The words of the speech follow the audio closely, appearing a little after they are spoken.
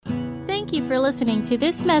Thank you for listening to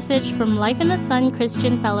this message from Life in the Sun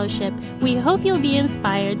Christian Fellowship. We hope you'll be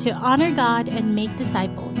inspired to honor God and make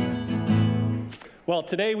disciples. Well,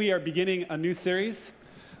 today we are beginning a new series.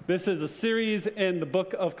 This is a series in the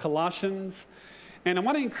book of Colossians. And I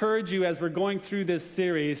want to encourage you as we're going through this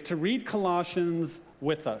series to read Colossians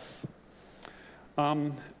with us.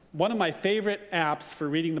 One of my favorite apps for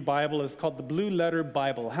reading the Bible is called the Blue Letter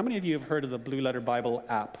Bible. How many of you have heard of the Blue Letter Bible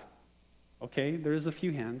app? Okay, there's a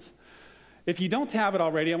few hands. If you don't have it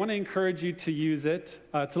already, I want to encourage you to use it.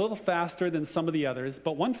 It's a little faster than some of the others,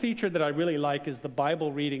 but one feature that I really like is the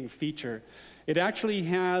Bible reading feature. It actually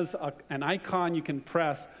has an icon you can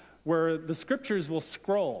press where the scriptures will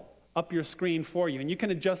scroll up your screen for you, and you can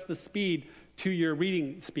adjust the speed to your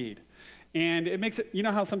reading speed. And it makes it, you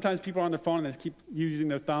know how sometimes people are on their phone and they keep using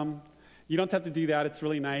their thumb? You don't have to do that. It's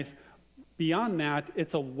really nice. Beyond that,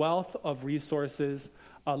 it's a wealth of resources,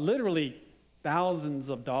 literally thousands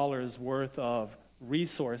of dollars worth of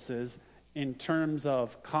resources in terms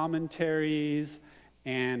of commentaries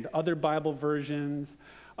and other Bible versions.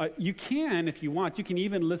 You can, if you want, you can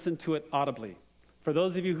even listen to it audibly. For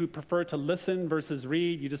those of you who prefer to listen versus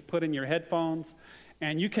read, you just put in your headphones,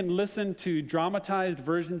 and you can listen to dramatized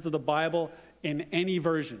versions of the Bible in any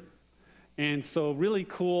version. And so really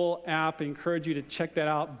cool app. I encourage you to check that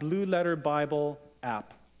out, Blue Letter Bible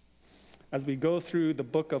app, as we go through the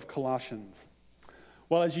book of Colossians.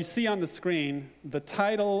 Well, as you see on the screen, the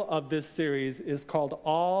title of this series is called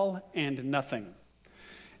All and Nothing.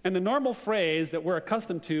 And the normal phrase that we're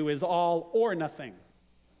accustomed to is all or nothing.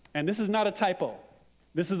 And this is not a typo.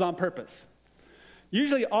 This is on purpose.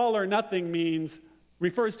 Usually all or nothing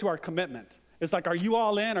refers to our commitment. It's like, are you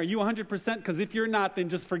all in? Are you 100%? Because if you're not, then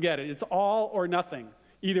just forget it. It's all or nothing.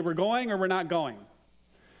 Either we're going or we're not going.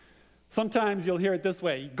 Sometimes you'll hear it this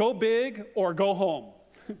way, go big or go home.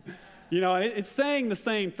 It's saying the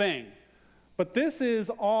same thing. But this is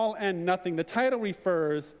all and nothing. The title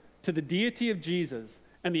refers to the deity of Jesus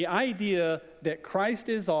and the idea that Christ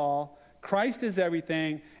is all, Christ is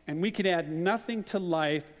everything, and we can add nothing to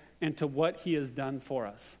life and to what he has done for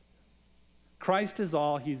us. Christ is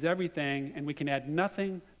all, he's everything, and we can add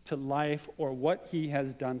nothing to life or what he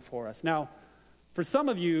has done for us. Now, for some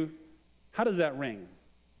of you, how does that ring?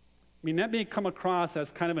 That may come across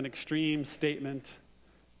as kind of an extreme statement,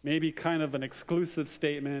 maybe kind of an exclusive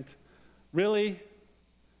statement. Really?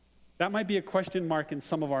 That might be a question mark in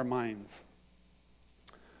some of our minds.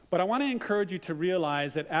 But I want to encourage you to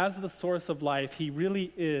realize that as the source of life, he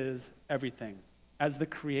really is everything, as the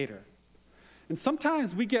creator. And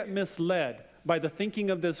sometimes we get misled by the thinking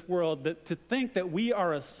of this world to think that we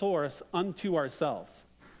are a source unto ourselves.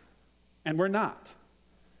 And we're not.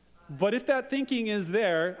 But if that thinking is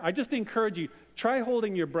there, I just encourage you, try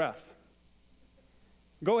holding your breath.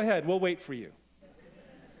 Go ahead, we'll wait for you.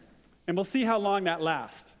 And we'll see how long that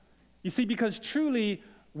lasts. You see, because truly,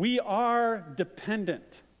 we are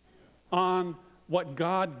dependent on what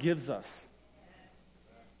God gives us.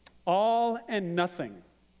 All and nothing.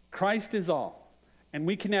 Christ is all. And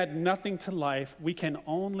we can add nothing to life. We can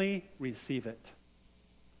only receive it.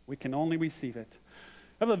 We can only receive it.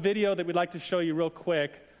 I have a video that we'd like to show you real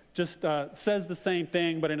quick. Just says the same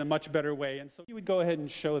thing, but in a much better way. And so you would go ahead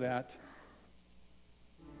and show that.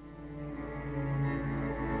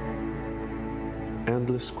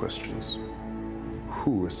 Endless questions.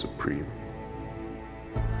 Who is supreme?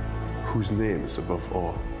 Whose name is above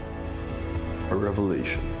all? A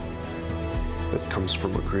revelation that comes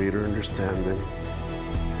from a greater understanding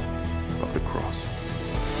of the cross.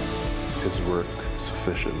 His work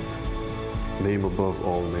sufficient. Name above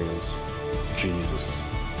all names, Jesus.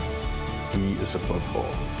 He is above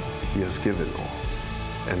all. He has given all,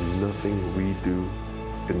 and nothing we do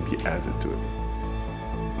can be added to it.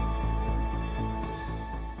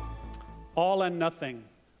 All and nothing.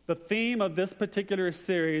 The theme of this particular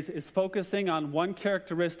series is focusing on one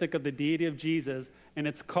characteristic of the deity of Jesus, and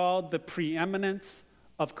it's called the preeminence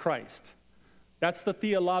of Christ. That's the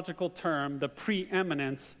theological term, the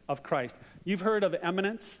preeminence of Christ. You've heard of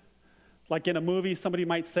eminence? Like in a movie, somebody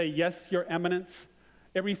might say, yes, your eminence.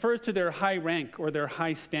 It refers to their high rank or their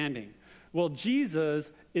high standing. Well,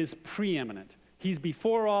 Jesus is preeminent. He's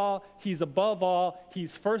before all, he's above all,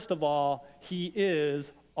 he's first of all, he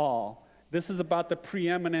is all. This is about the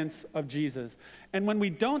preeminence of Jesus. And when we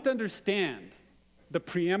don't understand the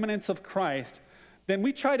preeminence of Christ, then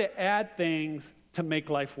we try to add things to make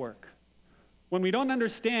life work. When we don't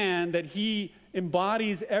understand that he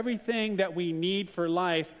embodies everything that we need for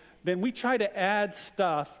life, then we try to add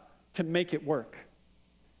stuff to make it work.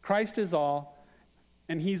 Christ is all,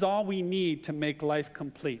 and he's all we need to make life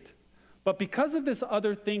complete. But because of this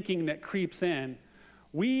other thinking that creeps in,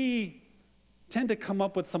 we tend to come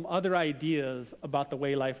up with some other ideas about the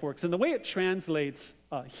way life works and the way it translates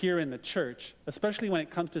here in the church, especially when it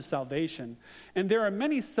comes to salvation. And there are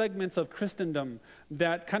many segments of Christendom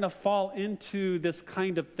that kind of fall into this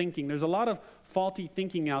kind of thinking. There's a lot of faulty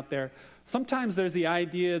thinking out there. Sometimes there's the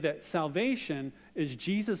idea that salvation is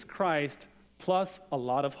Jesus Christ plus a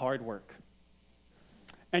lot of hard work.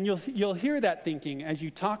 And you'll hear that thinking as you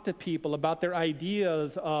talk to people about their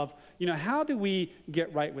ideas of, how do we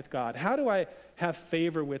get right with God? How do I have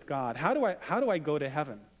favor with God? How do I go to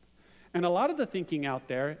heaven? And a lot of the thinking out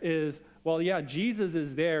there is, well, yeah, Jesus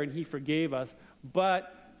is there and he forgave us,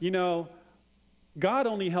 but, God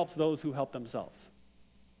only helps those who help themselves.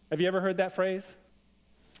 Have you ever heard that phrase?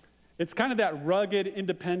 It's kind of that rugged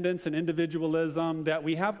independence and individualism that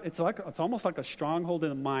we have. It's almost like a stronghold in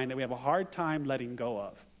the mind that we have a hard time letting go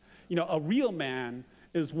of. A real man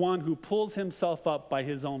is one who pulls himself up by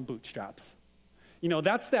his own bootstraps.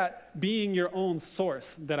 That's that being your own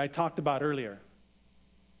source that I talked about earlier.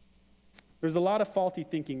 There's a lot of faulty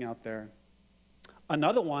thinking out there.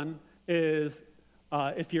 Another one is,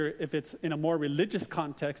 if it's in a more religious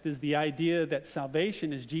context, is the idea that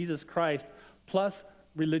salvation is Jesus Christ plus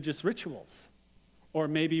religious rituals, or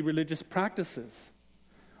maybe religious practices,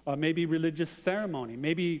 or maybe religious ceremony,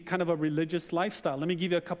 maybe kind of a religious lifestyle. Let me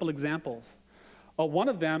give you a couple examples. One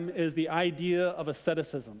of them is the idea of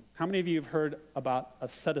asceticism. How many of you have heard about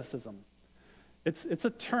asceticism? It's a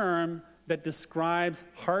term that describes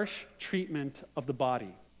harsh treatment of the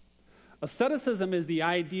body. Asceticism is the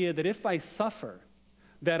idea that if I suffer,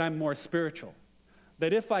 that I'm more spiritual.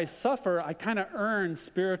 That if I suffer, I kind of earn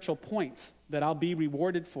spiritual points that I'll be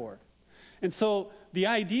rewarded for. And so the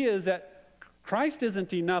idea is that Christ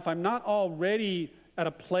isn't enough. I'm not already at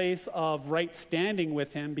a place of right standing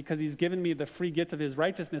with him because he's given me the free gift of his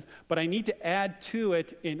righteousness, but I need to add to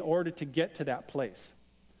it in order to get to that place.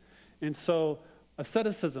 And so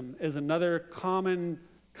asceticism is another common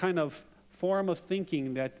kind of form of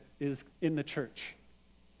thinking that is in the church.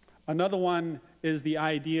 Another one is the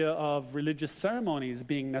idea of religious ceremonies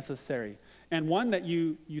being necessary. And one that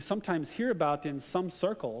you sometimes hear about in some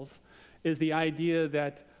circles is the idea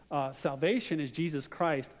that salvation is Jesus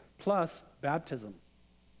Christ plus baptism.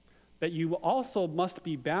 That you also must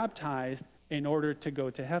be baptized in order to go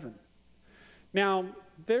to heaven. Now,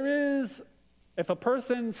 if a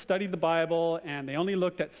person studied the Bible and they only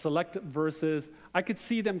looked at select verses, I could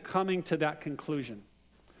see them coming to that conclusion.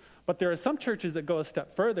 But there are some churches that go a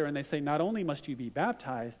step further and they say not only must you be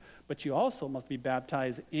baptized, but you also must be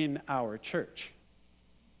baptized in our church.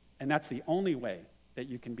 And that's the only way that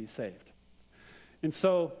you can be saved. And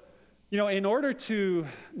so, in order to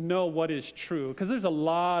know what is true, because there's a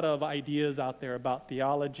lot of ideas out there about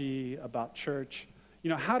theology, about church,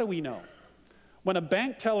 how do we know? When a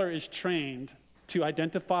bank teller is trained to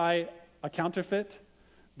identify a counterfeit,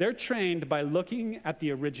 they're trained by looking at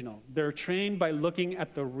the original. They're trained by looking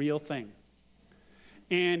at the real thing.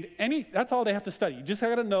 And that's all they have to study. You just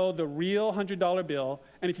got to know the real $100 bill,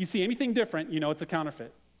 and if you see anything different, it's a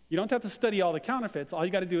counterfeit. You don't have to study all the counterfeits. All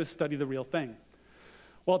you got to do is study the real thing.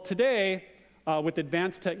 Well, today, with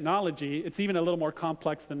advanced technology, it's even a little more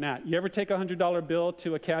complex than that. You ever take a $100 bill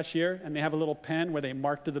to a cashier and they have a little pen where they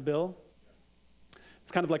mark to the bill?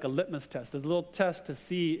 It's kind of like a litmus test. There's a little test to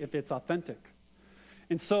see if it's authentic.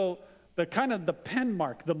 And so the pen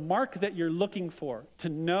mark, the mark that you're looking for to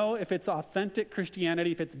know if it's authentic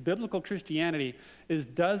Christianity, if it's biblical Christianity, is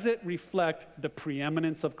does it reflect the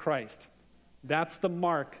preeminence of Christ? That's the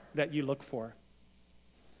mark that you look for.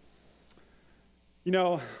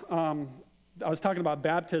 I was talking about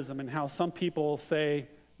baptism and how some people say,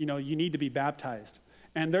 you need to be baptized.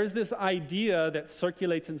 And there's this idea that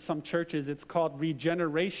circulates in some churches. It's called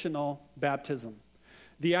regenerational baptism.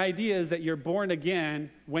 The idea is that you're born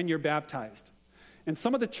again when you're baptized. And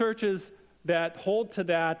some of the churches that hold to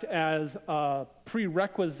that as a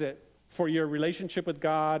prerequisite for your relationship with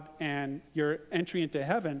God and your entry into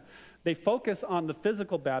heaven, they focus on the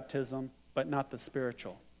physical baptism, but not the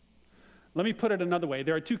spiritual. Let me put it another way.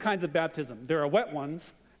 There are two kinds of baptism. There are wet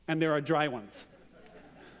ones, and there are dry ones.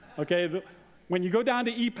 Okay? When you go down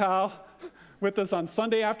to EPAL with us on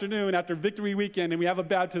Sunday afternoon after Victory Weekend, and we have a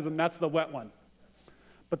baptism, that's the wet one.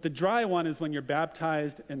 But the dry one is when you're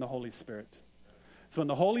baptized in the Holy Spirit. So when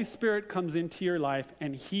the Holy Spirit comes into your life,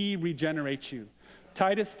 and he regenerates you.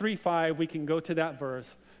 Titus 3:5, we can go to that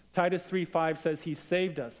verse. Titus 3:5 says he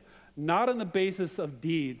saved us, not on the basis of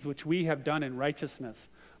deeds which we have done in righteousness,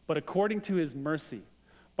 but according to his mercy,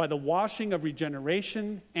 by the washing of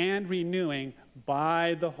regeneration and renewing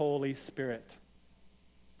by the Holy Spirit.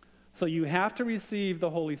 So you have to receive the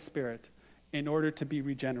Holy Spirit in order to be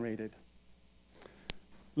regenerated.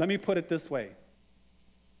 Let me put it this way.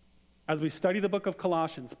 As we study the book of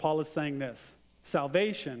Colossians, Paul is saying this: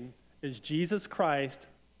 salvation is Jesus Christ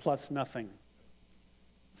plus nothing.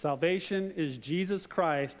 Salvation is Jesus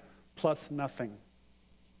Christ plus nothing.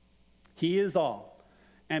 He is all,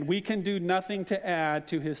 and we can do nothing to add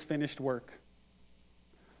to his finished work.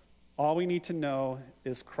 All we need to know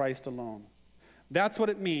is Christ alone. That's what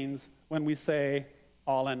it means when we say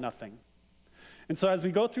all and nothing. And so as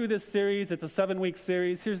we go through this series, it's a 7-week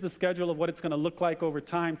series. Here's the schedule of what it's going to look like over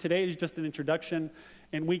time. Today is just an introduction.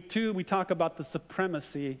 In week 2, we talk about the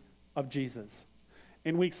supremacy of Jesus.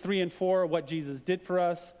 In weeks 3 and 4, what Jesus did for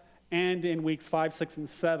us. And in weeks 5, 6, and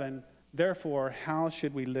 7, therefore, how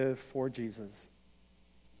should we live for Jesus?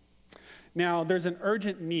 Now, there's an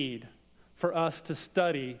urgent need for us to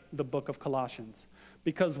study the book of Colossians,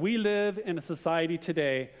 because we live in a society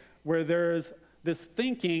today where there's this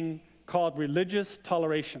thinking called religious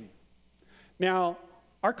toleration. Now,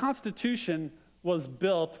 our Constitution was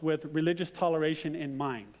built with religious toleration in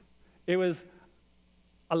mind. It was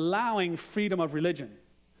allowing freedom of religion.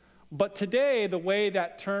 But today, the way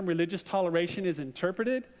that term religious toleration is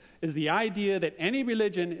interpreted is the idea that any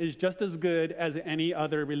religion is just as good as any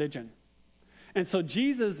other religion. And so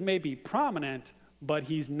Jesus may be prominent, but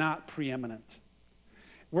he's not preeminent.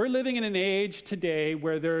 We're living in an age today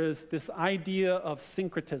where there is this idea of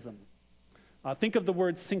syncretism. Think of the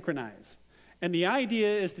word synchronize. And the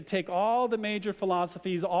idea is to take all the major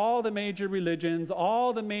philosophies, all the major religions,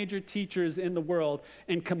 all the major teachers in the world,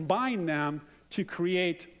 and combine them to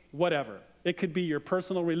create whatever. It could be your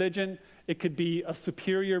personal religion. It could be a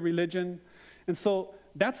superior religion. And so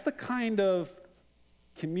that's the kind of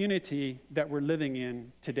community that we're living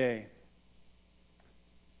in today.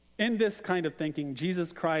 In this kind of thinking,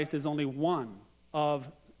 Jesus Christ is only one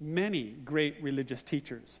of many great religious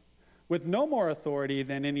teachers, with no more authority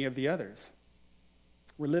than any of the others.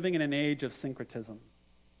 We're living in an age of syncretism.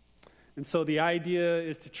 And so the idea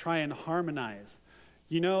is to try and harmonize.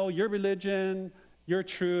 You know, your religion, your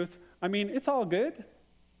truth, I mean, it's all good.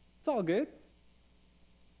 It's all good.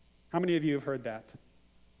 How many of you have heard that?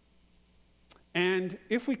 And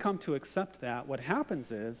if we come to accept that, what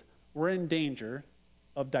happens is we're in danger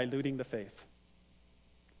of diluting the faith.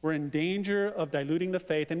 We're in danger of diluting the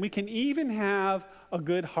faith, and we can even have a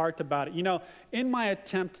good heart about it. You know, in my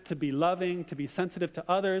attempt to be loving, to be sensitive to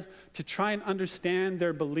others, to try and understand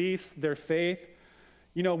their beliefs, their faith,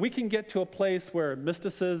 you know, we can get to a place where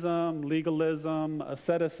mysticism, legalism,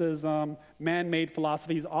 asceticism, man-made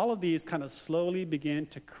philosophies, all of these kind of slowly begin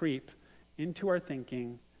to creep into our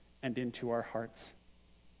thinking and into our hearts.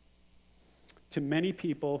 To many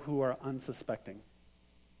people who are unsuspecting.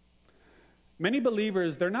 Many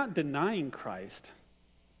believers, they're not denying Christ.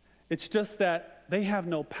 It's just that they have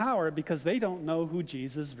no power because they don't know who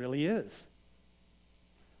Jesus really is.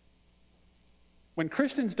 When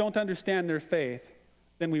Christians don't understand their faith,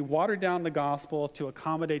 then we water down the gospel to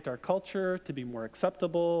accommodate our culture, to be more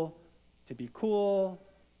acceptable, to be cool,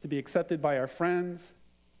 to be accepted by our friends.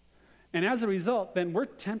 And as a result, then we're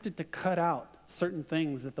tempted to cut out certain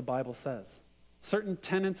things that the Bible says, certain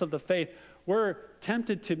tenets of the faith. We're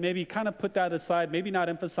tempted to maybe kind of put that aside, maybe not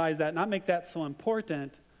emphasize that, not make that so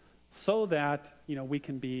important so that, you know, we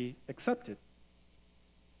can be accepted.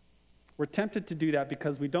 We're tempted to do that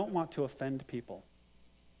because we don't want to offend people.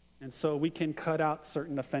 And so we can cut out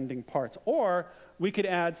certain offending parts. Or we could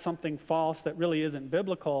add something false that really isn't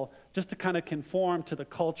biblical just to kind of conform to the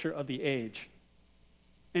culture of the age.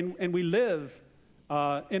 And we live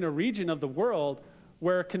in a region of the world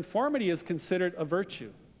where conformity is considered a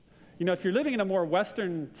virtue. You know, if you're living in a more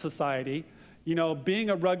Western society, you know, being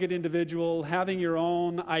a rugged individual, having your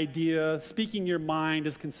own idea, speaking your mind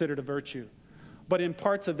is considered a virtue. But in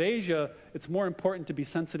parts of Asia, it's more important to be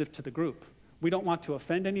sensitive to the group. We don't want to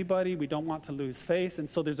offend anybody. We don't want to lose face. And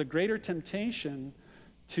so there's a greater temptation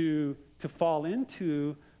to fall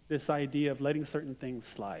into this idea of letting certain things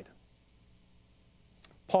slide.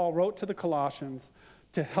 Paul wrote to the Colossians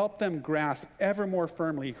to help them grasp ever more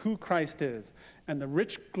firmly who Christ is and the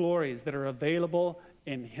rich glories that are available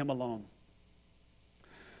in him alone.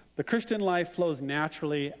 The Christian life flows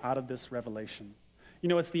naturally out of this revelation. You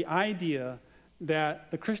know, it's the idea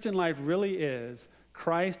that the Christian life really is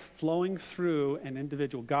Christ flowing through an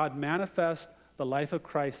individual. God manifests the life of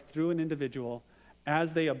Christ through an individual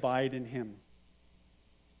as they abide in him.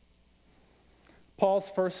 Paul's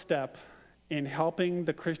first step in helping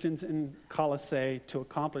the Christians in Colossae to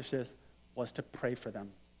accomplish this was to pray for them.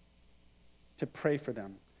 To pray for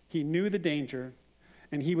them. He knew the danger,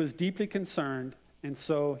 and he was deeply concerned, and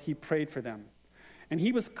so he prayed for them. And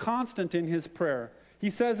he was constant in his prayer. He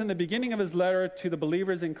says in the beginning of his letter to the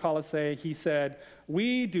believers in Colossae, he said,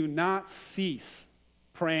 "We do not cease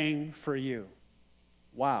praying for you."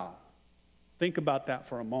 Wow. Think about that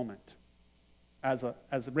for a moment. As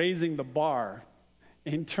raising the bar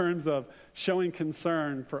in terms of showing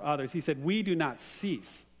concern for others. He said, "We do not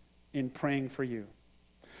cease in praying for you."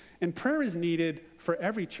 And prayer is needed for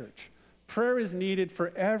every church. Prayer is needed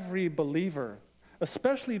for every believer,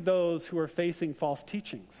 especially those who are facing false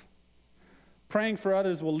teachings. Praying for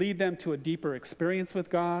others will lead them to a deeper experience with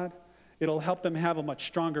God. It'll help them have a much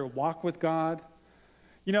stronger walk with God.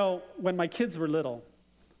 You know, when my kids were little,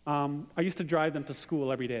 I used to drive them to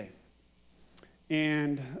school every day.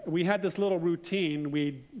 And we had this little routine.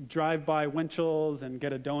 We'd drive by Winchell's and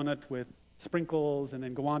get a donut with sprinkles and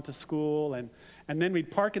then go on to school. And then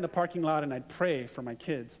we'd park in the parking lot and I'd pray for my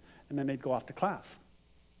kids. And then they'd go off to class.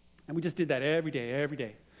 And we just did that every day, every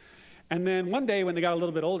day. And then one day when they got a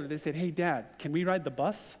little bit older, they said, "Hey, Dad, can we ride the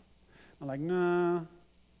bus?" I'm like, "No,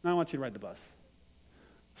 I don't want you to ride the bus."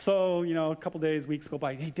 So, a couple days, weeks go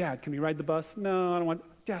by. "Hey, Dad, can we ride the bus?" "No, I don't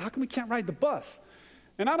want." "Dad, how come we can't ride the bus?"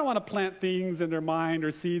 And I don't want to plant things in their mind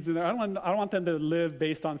or seeds in there. I don't want them to live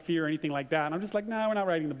based on fear or anything like that. And I'm just like, "No, we're not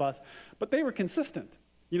riding the bus." But they were consistent.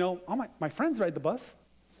 All my friends ride the bus.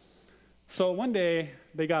 So one day,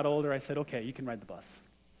 they got older. I said, "Okay, you can ride the bus."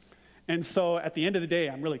 And so at the end of the day,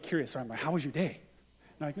 I'm really curious. So I'm like, "How was your day?"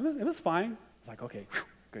 And like, it was fine. I was like, "Okay,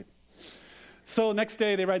 good." So next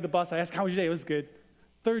day, they ride the bus. I asked, "How was your day?" "It was good."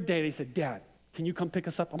 Third day, they said, "Dad, can you come pick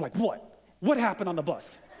us up?" I'm like, "What? What happened on the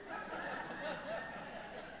bus?"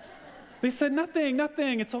 They said, nothing.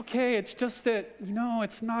 It's okay. It's just that,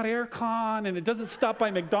 it's not air con and it doesn't stop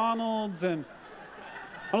by McDonald's. And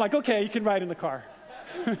I'm like, "Okay, you can ride in the car."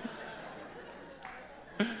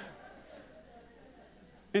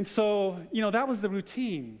 And so, that was the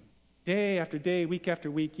routine. Day after day, week after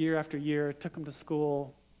week, year after year, took them to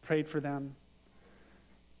school, prayed for them.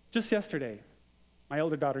 Just yesterday, my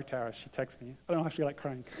older daughter, Tara, she texted me. I don't know, I feel like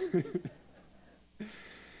crying.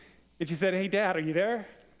 And she said, "Hey, Dad, are you there?"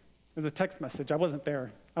 It was a text message. I wasn't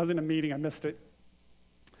there. I was in a meeting. I missed it.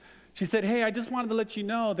 She said, "Hey, I just wanted to let you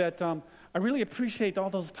know that I really appreciate all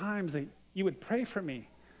those times that you would pray for me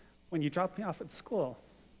when you dropped me off at school."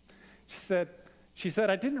 She said,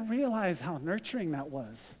 "I didn't realize how nurturing that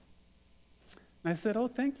was." And I said, "Oh,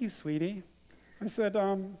 thank you, sweetie." I said,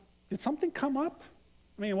 "Did something come up?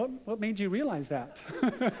 I mean, what made you realize that?"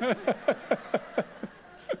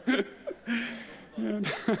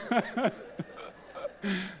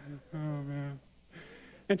 Oh, man.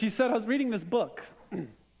 And she said, "I was reading this book,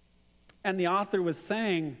 and the author was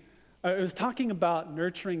saying, it was talking about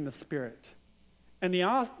nurturing the spirit. And the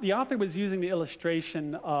author was using the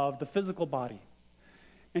illustration of the physical body.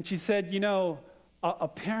 And she said, a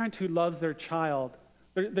parent who loves their child,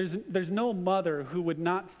 there's no mother who would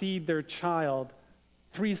not feed their child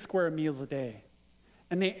 3 square meals a day.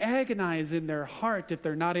 And they agonize in their heart if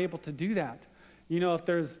they're not able to do that. If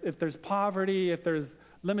there's poverty, if there's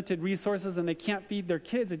limited resources and they can't feed their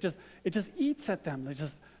kids, it just eats at them.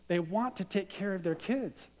 They want to take care of their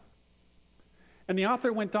kids." And the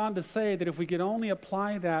author went on to say that if we could only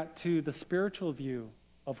apply that to the spiritual view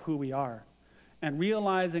of who we are, and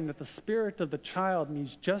realizing that the spirit of the child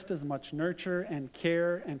needs just as much nurture and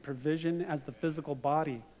care and provision as the physical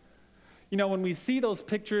body. When we see those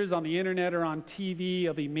pictures on the internet or on TV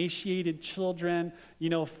of emaciated children,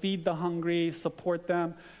 feed the hungry, support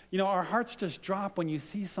them, our hearts just drop when you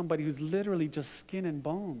see somebody who's literally just skin and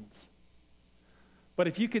bones. But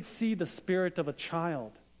if you could see the spirit of a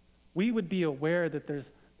child, we would be aware that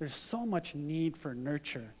there's so much need for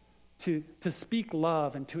nurture, to speak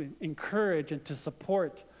love and to encourage and to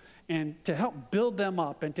support and to help build them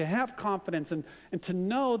up and to have confidence and to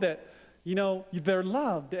know that, they're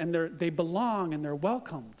loved and they belong and they're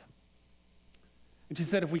welcomed. And she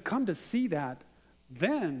said, if we come to see that,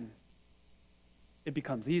 then it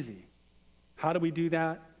becomes easy. How do we do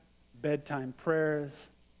that? Bedtime prayers,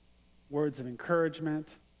 words of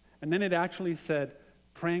encouragement. And then it actually said,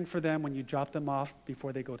 praying for them when you drop them off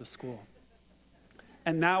before they go to school.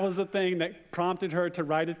 And that was the thing that prompted her to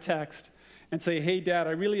write a text and say, "Hey, Dad,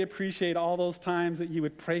 I really appreciate all those times that you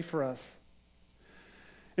would pray for us."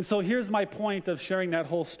 And so here's my point of sharing that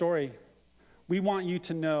whole story. We want you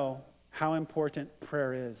to know how important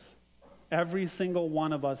prayer is. Every single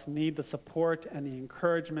one of us need the support and the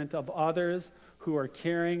encouragement of others who are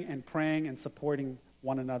caring and praying and supporting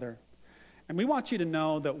one another. And we want you to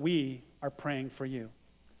know that we are praying for you.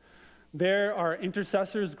 There are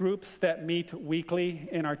intercessors groups that meet weekly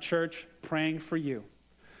in our church praying for you.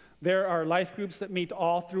 There are life groups that meet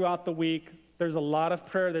all throughout the week. There's a lot of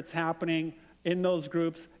prayer that's happening in those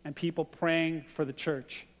groups and people praying for the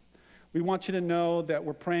church. We want you to know that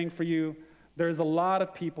we're praying for you. There's a lot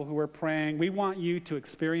of people who are praying. We want you to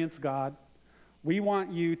experience God. We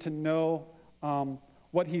want you to know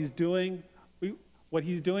what He's doing, what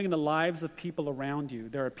He's doing in the lives of people around you.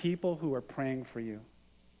 There are people who are praying for you.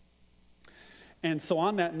 And so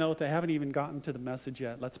on that note, I haven't even gotten to the message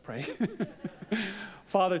yet. Let's pray.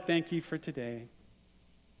 Father, thank you for today.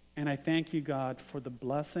 And I thank you, God, for the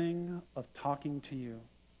blessing of talking to you,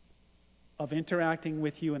 of interacting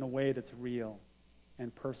with you in a way that's real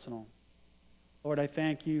and personal. Lord, I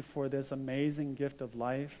thank you for this amazing gift of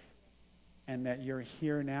life and that you're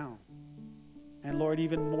here now. And Lord,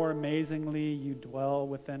 even more amazingly, you dwell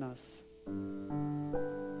within us.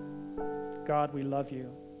 God, we love you.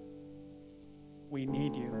 We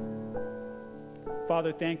need you.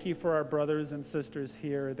 Father, thank you for our brothers and sisters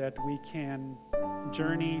here that we can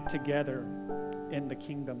journey together in the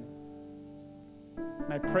kingdom.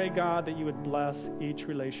 And I pray, God, that you would bless each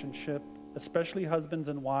relationship, especially husbands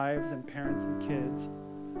and wives and parents and kids,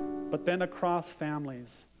 but then across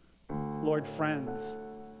families, Lord, friends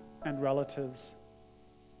and relatives.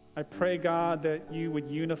 I pray, God, that you would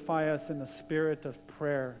unify us in the spirit of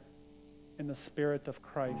prayer, in the spirit of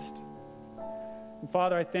Christ. And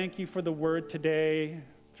Father, I thank you for the word today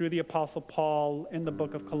through the Apostle Paul in the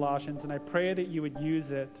book of Colossians, and I pray that you would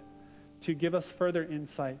use it to give us further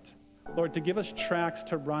insight, Lord, to give us tracks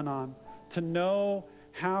to run on, to know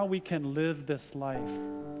how we can live this life.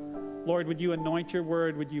 Lord, would you anoint your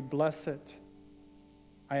word? Would you bless it?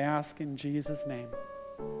 I ask in Jesus' name.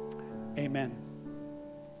 Amen.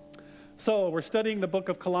 So we're studying the book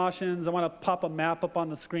of Colossians. I want to pop a map up on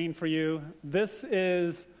the screen for you. This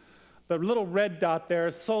is the little red dot there,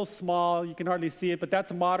 is so small you can hardly see it, but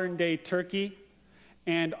that's modern-day Turkey.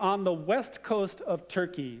 And on the west coast of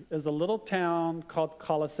Turkey is a little town called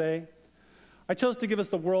Colossae. I chose to give us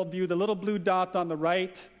the worldview. The little blue dot on the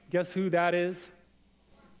right, guess who that is?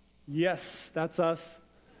 Yes, that's us.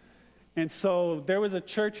 And so there was a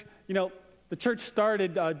church, the church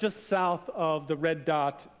started just south of the red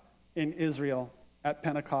dot in Israel at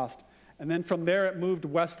Pentecost. And then from there it moved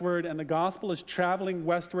westward, and the gospel is traveling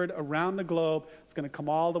westward around the globe. It's going to come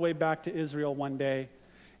all the way back to Israel one day.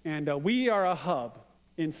 And we are a hub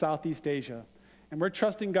in Southeast Asia. And we're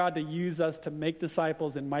trusting God to use us to make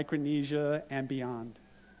disciples in Micronesia and beyond.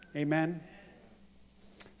 Amen?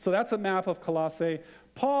 So that's a map of Colossae.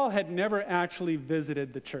 Paul had never actually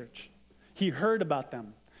visited the church. He heard about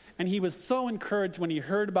them. And he was so encouraged when he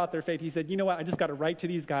heard about their faith. He said, you know what, I just got to write to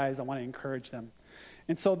these guys. I want to encourage them.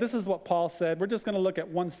 And so this is what Paul said. We're just going to look at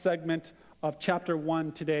one segment of chapter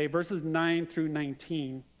 1 today, verses 9 through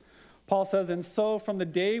 19. Paul says, and so from the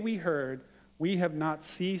day we heard, we have not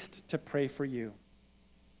ceased to pray for you,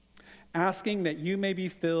 asking that you may be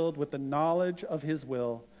filled with the knowledge of his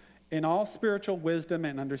will in all spiritual wisdom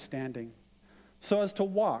and understanding, so as to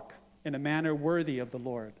walk in a manner worthy of the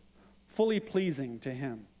Lord, fully pleasing to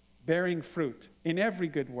him, bearing fruit in every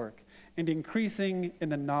good work, and increasing in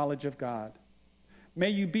the knowledge of God. May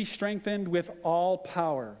you be strengthened with all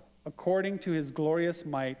power, according to his glorious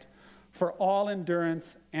might, for all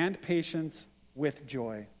endurance and patience with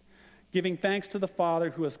joy, giving thanks to the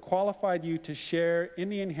Father who has qualified you to share in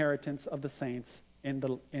the inheritance of the saints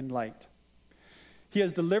in light. He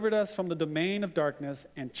has delivered us from the domain of darkness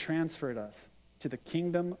and transferred us to the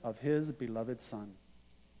kingdom of his beloved Son.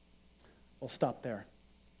 We'll stop there.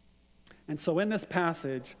 And so in this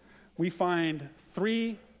passage, we find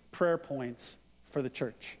 3 prayer points for the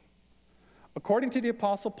church. According to the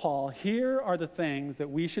Apostle Paul, here are the things that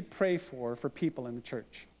we should pray for people in the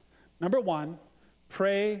church. Number 1,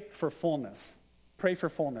 pray for fullness. Pray for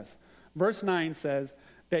fullness. Verse 9 says,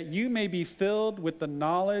 that you may be filled with the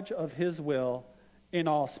knowledge of his will in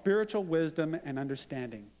all spiritual wisdom and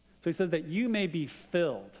understanding. So he says that you may be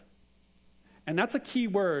filled. And that's a key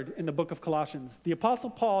word in the book of Colossians. The Apostle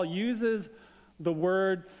Paul uses the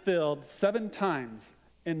word filled 7 times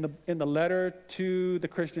in the letter to the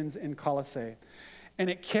Christians in Colossae. And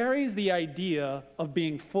it carries the idea of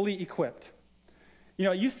being fully equipped.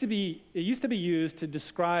 It used to be used to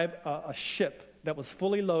describe a ship that was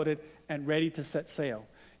fully loaded and ready to set sail.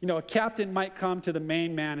 A captain might come to the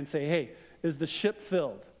main man and say, hey, is the ship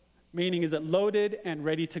filled? Meaning, is it loaded and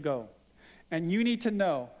ready to go? And you need to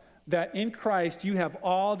know that in Christ you have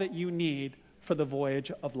all that you need for the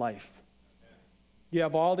voyage of life. You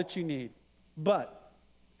have all that you need. But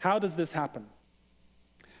how does this happen?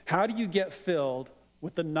 How do you get filled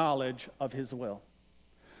with the knowledge of his will?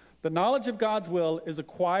 The knowledge of God's will is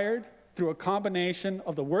acquired through a combination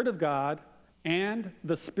of the Word of God and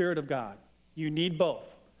the Spirit of God. You need both.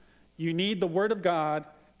 You need the Word of God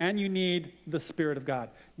and you need the Spirit of God.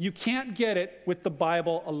 You can't get it with the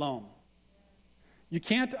Bible alone. You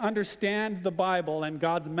can't understand the Bible and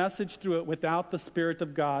God's message through it without the Spirit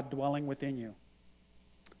of God dwelling within you.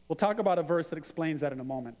 We'll talk about a verse that explains that in a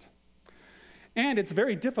moment. And it's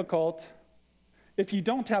very difficult if you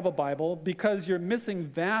don't have a Bible because you're missing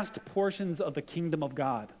vast portions of the kingdom of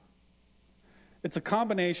God. It's a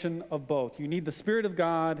combination of both. You need the Spirit of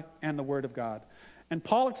God and the Word of God. And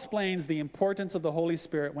Paul explains the importance of the Holy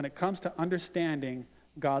Spirit when it comes to understanding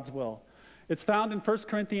God's will. It's found in 1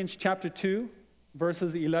 Corinthians chapter 2,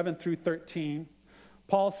 verses 11 through 13.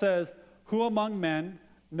 Paul says, "Who among men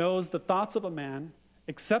knows the thoughts of a man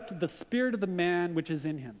except the spirit of the man which is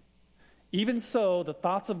in him? Even so, the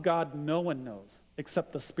thoughts of God no one knows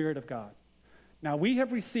except the Spirit of God. Now we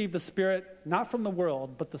have received the Spirit not from the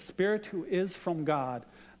world, but the Spirit who is from God,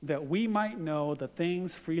 that we might know the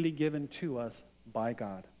things freely given to us by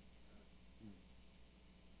God."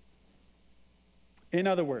 In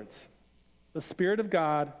other words, the Spirit of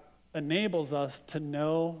God enables us to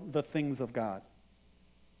know the things of God.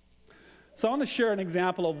 So I want to share an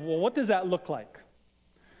example of, well, what does that look like?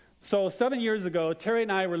 So 7 years ago, Terry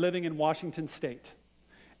and I were living in Washington State.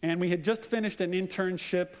 And we had just finished an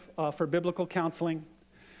internship for biblical counseling.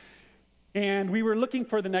 And we were looking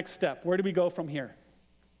for the next step. Where do we go from here?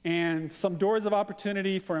 And some doors of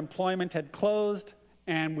opportunity for employment had closed.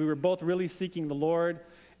 And we were both really seeking the Lord.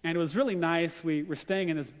 And it was really nice. We were staying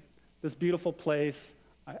in this beautiful place.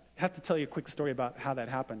 I have to tell you a quick story about how that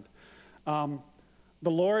happened. The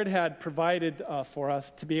Lord had provided for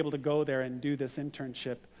us to be able to go there and do this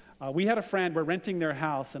internship. We had a friend, we're renting their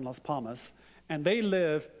house in Las Palmas, and they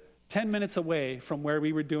live 10 minutes away from where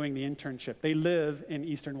we were doing the internship. They live in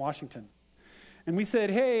Eastern Washington. And we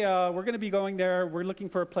said, "Hey, we're going to be going there. We're looking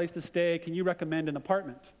for a place to stay. Can you recommend an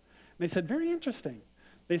apartment?" And they said, "Very interesting."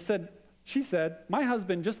 She said, "My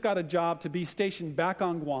husband just got a job to be stationed back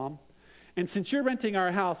on Guam, and since you're renting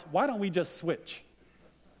our house, why don't we just switch?"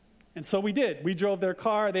 And so we did. We drove their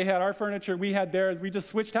car. They had our furniture. We had theirs. We just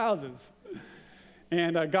switched houses.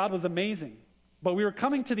 And God was amazing. But we were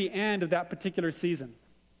coming to the end of that particular season.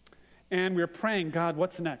 And we were praying, "God,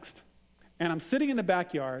 what's next?" And I'm sitting in the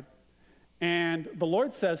backyard, and the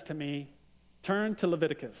Lord says to me, "Turn to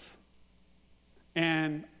Leviticus."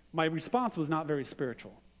 And my response was not very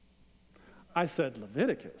spiritual. I said,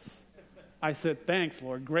 "Leviticus?" I said, "Thanks,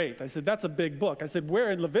 Lord, great." I said, "That's a big book." I said, "Where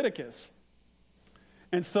in Leviticus?"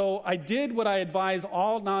 And so I did what I advise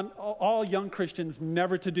all young Christians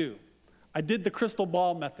never to do. I did the crystal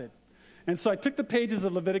ball method. And so I took the pages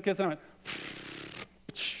of Leviticus and I went,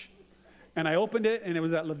 and I opened it, and it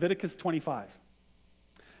was at Leviticus 25.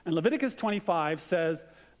 And Leviticus 25 says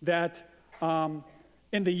that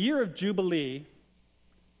in the year of Jubilee,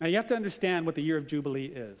 now you have to understand what the year of Jubilee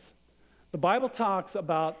is. The Bible talks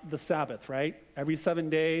about the Sabbath, right? Every 7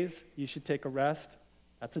 days, you should take a rest.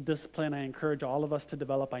 That's a discipline I encourage all of us to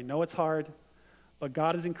develop. I know it's hard, but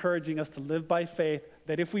God is encouraging us to live by faith,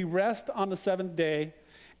 that if we rest on the seventh day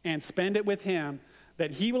and spend it with Him,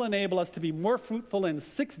 that He will enable us to be more fruitful in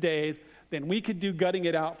 6 days than we could do gutting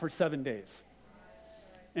it out for 7 days.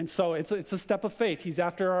 And so it's a step of faith. He's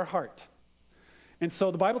after our heart. And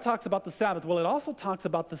so the Bible talks about the Sabbath. Well, it also talks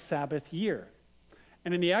about the Sabbath year.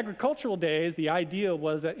 And in the agricultural days, the idea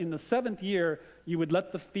was that in the 7th year, you would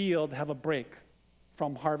let the field have a break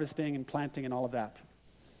from harvesting and planting and all of that.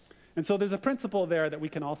 And so there's a principle there that we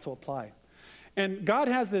can also apply. And God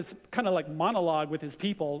has this kind of like monologue with His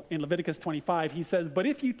people in Leviticus 25. He says, "But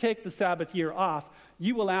if you take the Sabbath year off,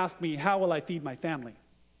 you will ask me, how will I feed my family?"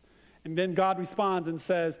 And then God responds and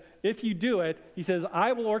says, if you do it, He says,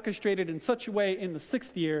 I will orchestrate it in such a way in the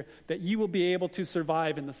 6th year that you will be able to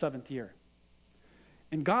survive in the 7th year.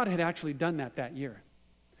 And God had actually done that year.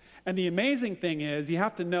 And the amazing thing is, you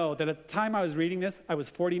have to know that at the time I was reading this, I was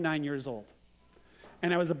 49 years old.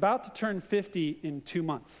 And I was about to turn 50 in 2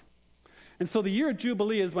 months. And so the year of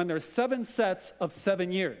Jubilee is when there's 7 sets of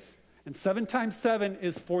 7 years. And 7 times 7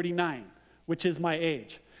 is 49, which is my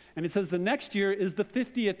age. And it says the next year is the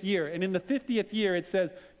 50th year. And in the 50th year, it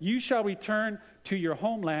says, you shall return to your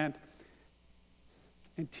homeland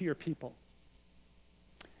and to your people.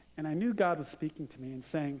 And I knew God was speaking to me and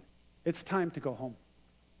saying, it's time to go home.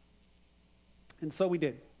 And so we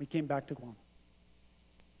did. We came back to Guam.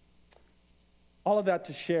 All of that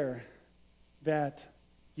to share that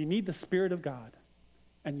you need the Spirit of God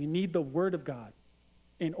and you need the Word of God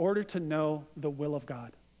in order to know the will of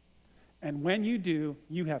God. And when you do,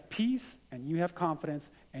 you have peace and you have confidence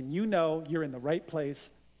and you know you're in the right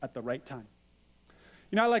place at the right time.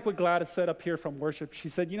 You know, I like what Gladys said up here from worship. She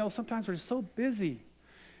said, sometimes we're so busy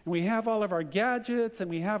And we have all of our gadgets, and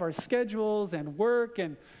we have our schedules and work,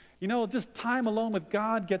 and, just time alone with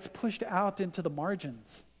God gets pushed out into the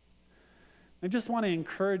margins. I just want to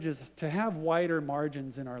encourage us to have wider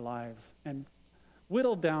margins in our lives and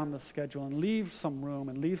whittle down the schedule and leave some room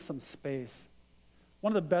and leave some space.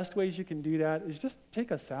 One of the best ways you can do that is just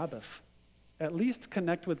take a Sabbath. At least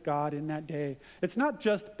connect with God in that day. It's not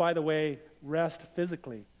just, by the way, rest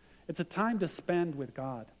physically. It's a time to spend with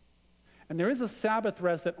God. And there is a Sabbath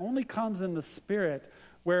rest that only comes in the Spirit,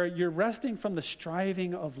 where you're resting from the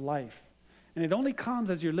striving of life. And it only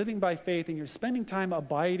comes as you're living by faith and you're spending time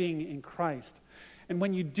abiding in Christ. And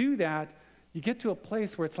when you do that, you get to a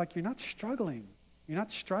place where it's like you're not struggling, you're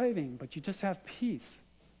not striving, but you just have peace.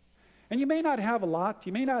 And you may not have a lot,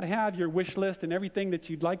 you may not have your wish list and everything that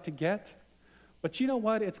you'd like to get, but you know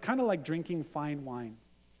what? It's kind of like drinking fine wine.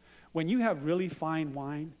 When you have really fine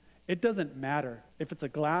wine, it doesn't matter if it's a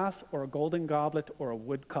glass or a golden goblet or a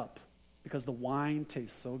wood cup, because the wine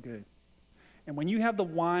tastes so good. And when you have the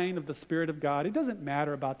wine of the Spirit of God, it doesn't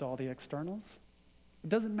matter about all the externals. It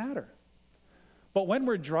doesn't matter. But when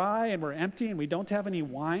we're dry and we're empty and we don't have any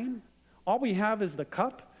wine, all we have is the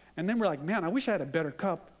cup, and then we're like, man, I wish I had a better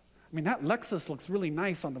cup. I mean, that Lexus looks really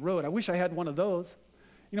nice on the road. I wish I had one of those.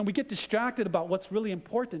 We get distracted about what's really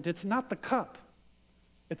important. It's not the cup.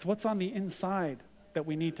 It's what's on the inside that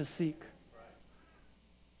we need to seek.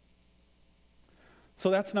 So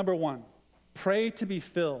that's number one. Pray to be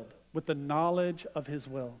filled with the knowledge of His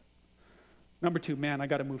will. Number two, man, I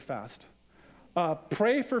got to move fast.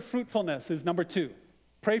 Pray for fruitfulness is number two.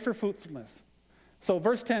 Pray for fruitfulness. So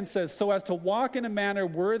verse 10 says, so as to walk in a manner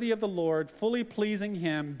worthy of the Lord, fully pleasing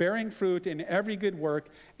Him, bearing fruit in every good work,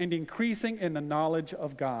 and increasing in the knowledge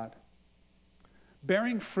of God.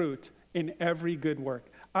 Bearing fruit in every good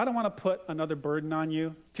work. I don't want to put another burden on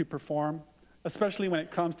you to perform, especially when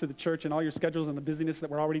it comes to the church and all your schedules and the busyness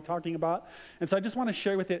that we're already talking about. And so I just want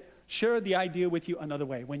to share the idea with you another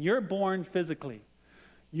way. When you're born physically,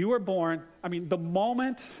 you are born, the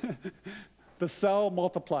moment the cell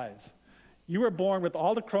multiplies, you are born with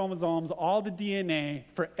all the chromosomes, all the DNA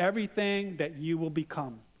for everything that you will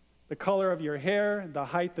become. The color of your hair, the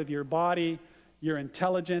height of your body, your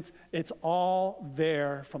intelligence, it's all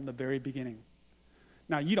there from the very beginning.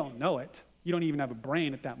 Now, you don't know it. You don't even have a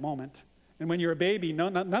brain at that moment. And when you're a baby,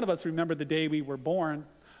 none of us remember the day we were born,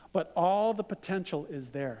 but all the potential is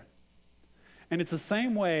there. And it's the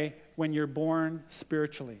same way when you're born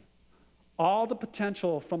spiritually. All the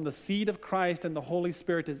potential from the seed of Christ and the Holy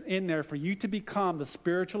Spirit is in there for you to become the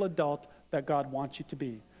spiritual adult that God wants you to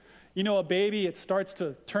be. A baby, it starts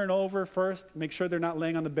to turn over first. Make sure they're not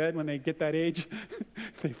laying on the bed when they get that age.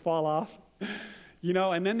 They fall off.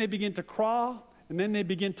 And then they begin to crawl, and then they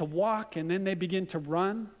begin to walk, and then they begin to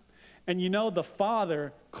run. And the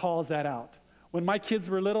Father calls that out. When my kids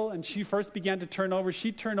were little and she first began to turn over,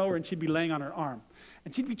 she'd turn over and she'd be laying on her arm.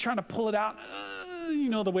 And she'd be trying to pull it out,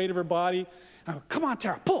 the weight of her body. I go, come on,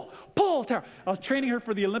 Tara, pull, Tara. I was training her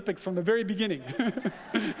for the Olympics from the very beginning.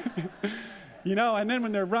 And then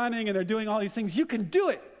when they're running and they're doing all these things, you can do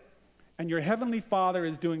it. And your Heavenly Father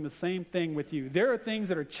is doing the same thing with you. There are things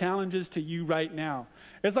that are challenges to you right now.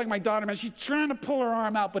 It's like my daughter, man, she's trying to pull her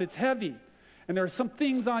arm out, but it's heavy. And there are some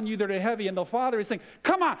things on you that are heavy, and the Father is saying,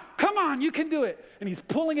 come on, you can do it. And He's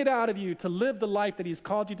pulling it out of you to live the life that He's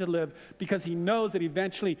called you to live, because He knows that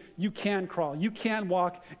eventually you can crawl, you can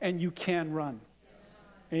walk, and you can run.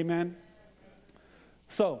 Amen?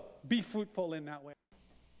 So, be fruitful in that way.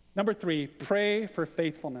 Number 3, pray for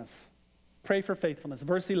faithfulness. Pray for faithfulness.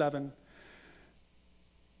 Verse 11,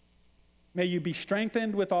 may you be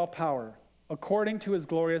strengthened with all power, according to His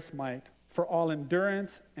glorious might, for all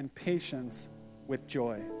endurance and patience with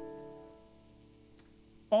joy.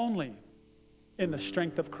 Only in the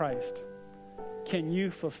strength of Christ can you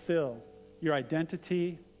fulfill your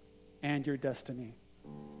identity and your destiny.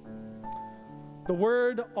 The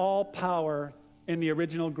word all power in the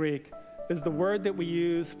original Greek is the word that we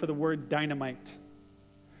use for the word dynamite.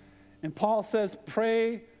 And Paul says,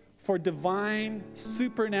 pray for divine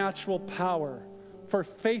supernatural power, for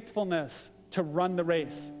faithfulness to run the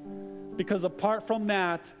race. Because apart from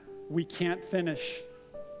that, we can't finish.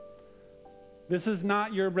 This is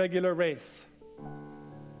not your regular race.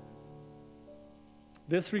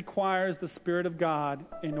 This requires the Spirit of God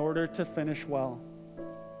in order to finish well.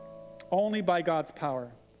 Only by God's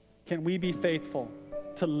power can we be faithful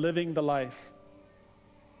to living the life.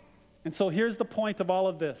 And so here's the point of all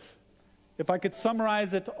of this. If I could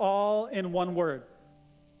summarize it all in one word,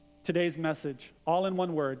 today's message, all in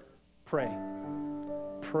one word, pray.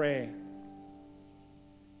 Pray.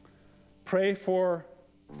 Pray for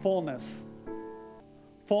fullness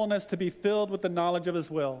fullness to be filled with the knowledge of his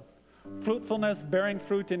will, fruitfulness, bearing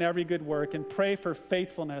fruit in every good work, and pray for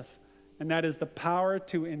faithfulness, and that is the power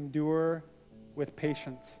to endure with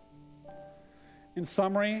patience. In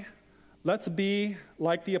summary, let's be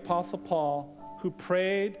like the Apostle Paul, who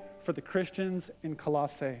prayed for the Christians in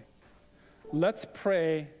Colossae. Let's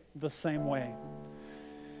pray the same way.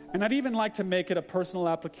 And I'd even like to make it a personal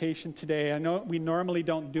application today. I know we normally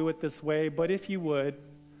don't do it this way, but if you would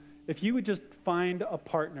just find a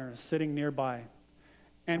partner sitting nearby.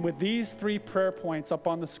 And with these 3 prayer points up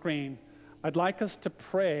on the screen, I'd like us to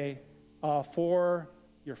pray for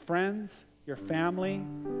your friends, your family,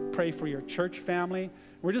 pray for your church family.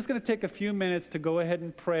 We're just going to take a few minutes to go ahead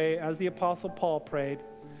and pray as the Apostle Paul prayed,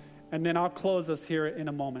 and then I'll close us here in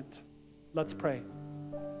a moment. Let's pray.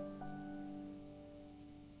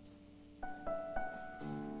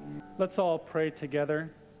 Let's all pray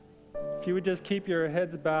together. If you would just keep your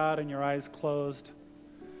heads bowed and your eyes closed.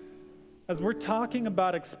 As we're talking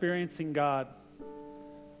about experiencing God,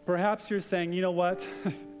 perhaps you're saying, you know what?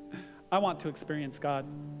 I want to experience God.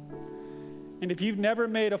 And if you've never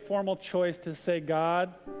made a formal choice to say,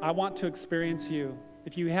 God, I want to experience you,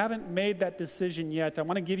 if you haven't made that decision yet, I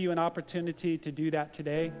want to give you an opportunity to do that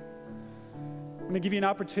today. I'm going to give you an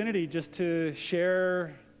opportunity just to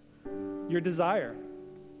share your desire.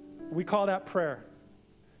 We call that prayer.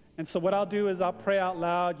 And so what I'll do is I'll pray out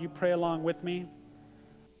loud. You pray along with me.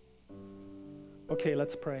 Okay,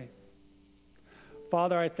 let's pray.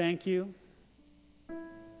 Father, I thank you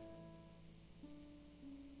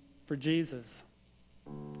for Jesus.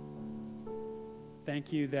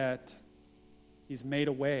 Thank you that he's made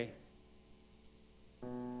a way.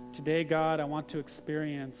 Today, God, I want to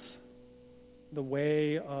experience the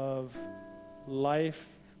way of life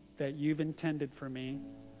that you've intended for me.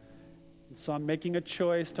 And so I'm making a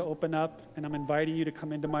choice to open up, and I'm inviting you to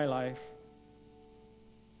come into my life.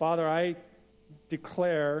 Father, I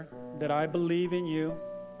declare that I believe in you,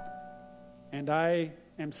 and I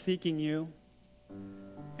am seeking you,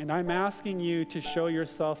 and I'm asking you to show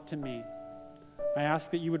yourself to me. I ask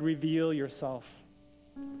that you would reveal yourself.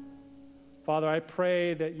 Father, I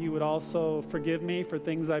pray that you would also forgive me for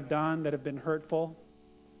things I've done that have been hurtful.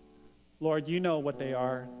 Lord, you know what they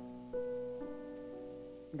are.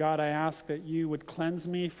 God, I ask that you would cleanse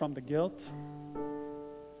me from the guilt.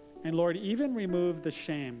 And Lord, even remove the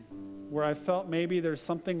shame where I felt maybe there's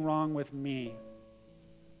something wrong with me.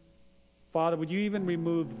 Father, would you even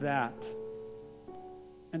remove that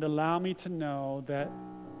and allow me to know that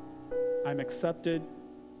I'm accepted,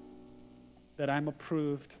 that I'm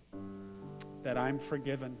approved, that I'm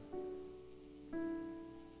forgiven.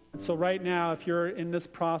 And so right now, if you're in this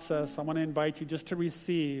process, I want to invite you just to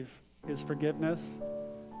receive his forgiveness,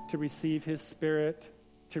 to receive his Spirit,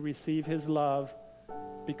 to receive his love,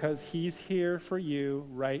 because he's here for you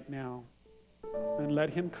right now. And let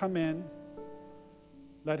him come in.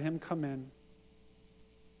 Let him come in.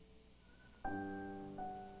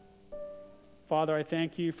 Father, I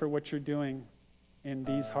thank you for what you're doing in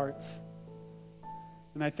these hearts.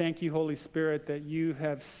 And I thank you, Holy Spirit, that you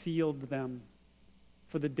have sealed them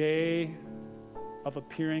for the day of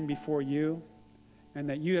appearing before you, and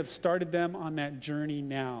that you have started them on that journey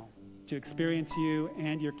now to experience you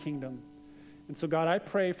and your kingdom. And so, God, I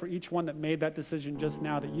pray for each one that made that decision just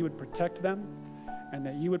now, that you would protect them and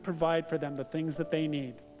that you would provide for them the things that they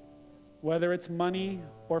need, whether it's money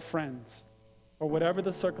or friends or whatever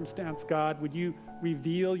the circumstance. God, would you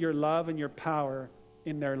reveal your love and your power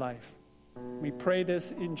in their life? We pray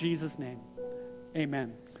this in Jesus' name.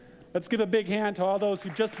 Amen. Let's give a big hand to all those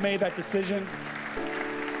who just made that decision.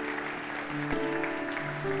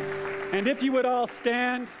 And if you would all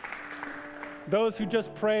stand, those who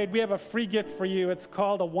just prayed, we have a free gift for you. It's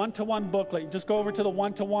called a one-to-one booklet. You just go over to the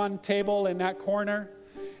one-to-one table in that corner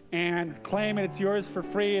and claim it. It's yours for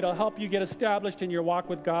free. It'll help you get established in your walk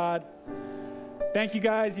with God. Thank you,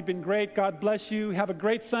 guys. You've been great. God bless you. Have a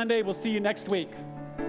great Sunday. We'll see you next week.